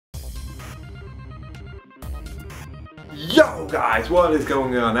Yo guys, what is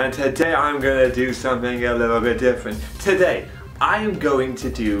going on? And today I'm gonna do something a little bit different. Today I am going to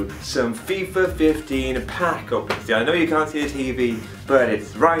do some FIFA 15 pack openings. I know you can't see the TV, but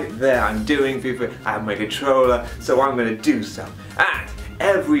it's right there. I'm doing FIFA, I have my controller, so I'm gonna do some. And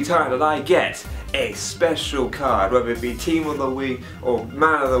every time that I get a special card, whether it be Team of the Week or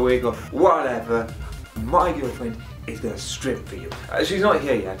Man of the Week or whatever, my girlfriend is gonna strip for you. She's not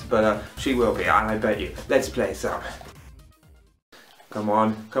here yet, but she will be, and I bet you. Let's play some. Come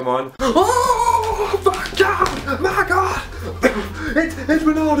on, come on. Oh my god! My god! It's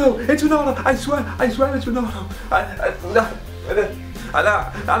Ronaldo! It's Ronaldo! I swear it's Ronaldo!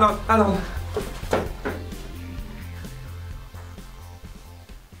 I know.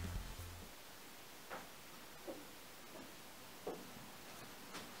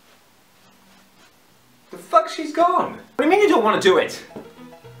 The fuck, she's gone? What do you mean you don't want to do it?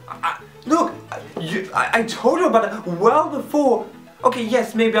 Look, I told you about it well before. Okay,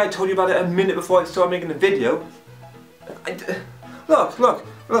 yes, maybe I told you about it a minute before I started making the video. Look,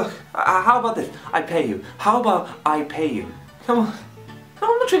 how about this? I pay you. How about I pay you? Come on.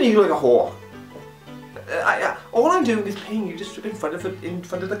 I'm not treating you like a whore. All I'm doing is paying you just in front of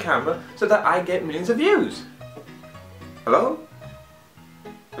the camera so that I get millions of views. Hello?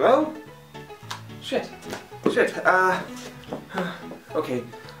 Hello? Shit. Okay,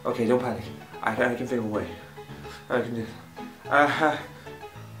 don't panic. I can figure a way. I can do.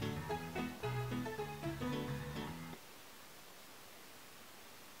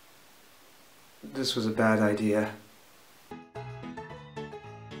 This was a bad idea.